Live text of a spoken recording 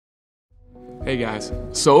Hey guys,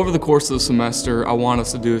 so over the course of the semester, I want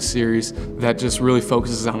us to do a series that just really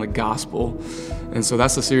focuses on the gospel. And so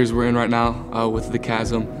that's the series we're in right now with the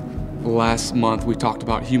Chasm. Last month we talked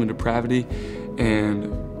about human depravity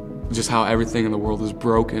and just how everything in the world is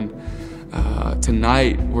broken.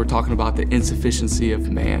 Tonight we're talking about the insufficiency of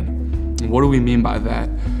man. And what do we mean by that?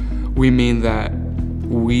 We mean that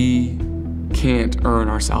we can't earn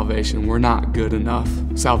our salvation. We're not good enough.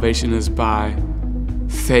 Salvation is by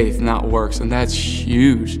faith, not works, and that's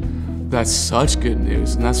huge. That's such good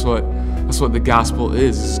news, and that's what the gospel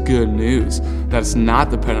is good news, that it's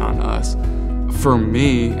not dependent on us. For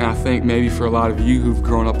me, and I think maybe for a lot of you who've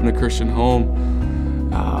grown up in a Christian home,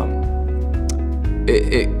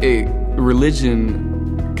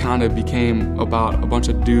 religion kind of became about a bunch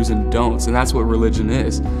of do's and don'ts, and that's what religion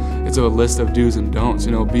is. It's a list of do's and don'ts.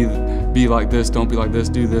 You know, be like this, don't be like this,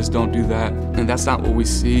 do this, don't do that. And that's not what we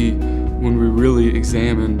see when we really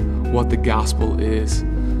examine what the gospel is.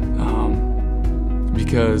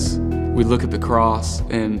 Because we look at the cross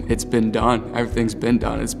and it's been done. Everything's been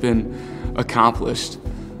done. It's been accomplished.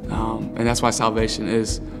 And that's why salvation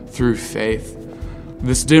is through faith.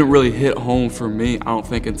 This didn't really hit home for me, I don't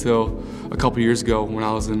think, until a couple years ago when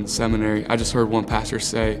I was in seminary. I just heard one pastor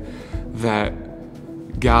say that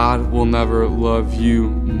God will never love you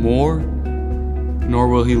more, nor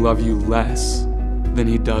will he love you less than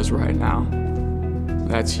he does right now.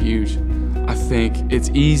 That's huge. I think it's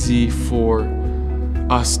easy for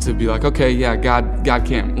us to be like, okay, yeah, God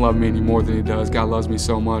can't love me any more than he does. God loves me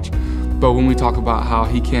so much. But when we talk about how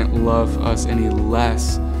he can't love us any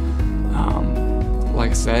less,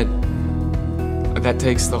 like I said, that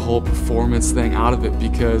takes the whole performance thing out of it,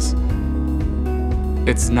 because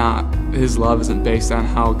it's not, his love isn't based on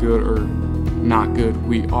how good or not good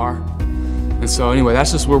we are. And so anyway,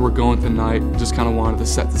 that's just where we're going tonight. Just kind of wanted to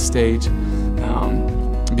set the stage,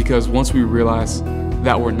 because once we realize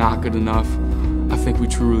that we're not good enough, I think we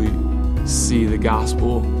truly see the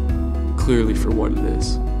gospel clearly for what it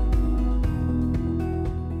is.